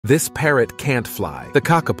This parrot can't fly. The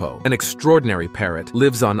Kakapo, an extraordinary parrot,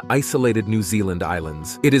 lives on isolated New Zealand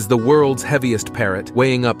islands. It is the world's heaviest parrot,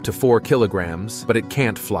 weighing up to 4 kilograms, but it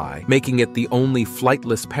can't fly, making it the only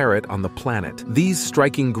flightless parrot on the planet. These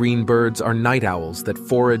striking green birds are night owls that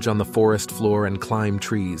forage on the forest floor and climb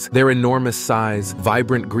trees. Their enormous size,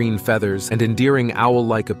 vibrant green feathers, and endearing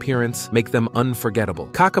owl-like appearance make them unforgettable.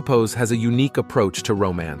 Kakapos has a unique approach to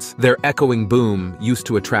romance. Their echoing boom, used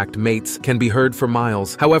to attract mates, can be heard for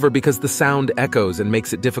miles. However, because the sound echoes and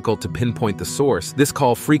makes it difficult to pinpoint the source, this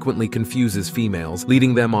call frequently confuses females,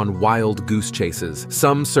 leading them on wild goose chases.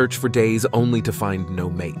 Some search for days only to find no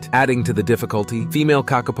mate. Adding to the difficulty, female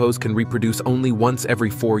kakapos can reproduce only once every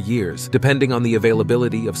 4 years, depending on the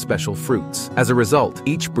availability of special fruits. As a result,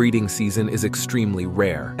 each breeding season is extremely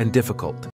rare and difficult.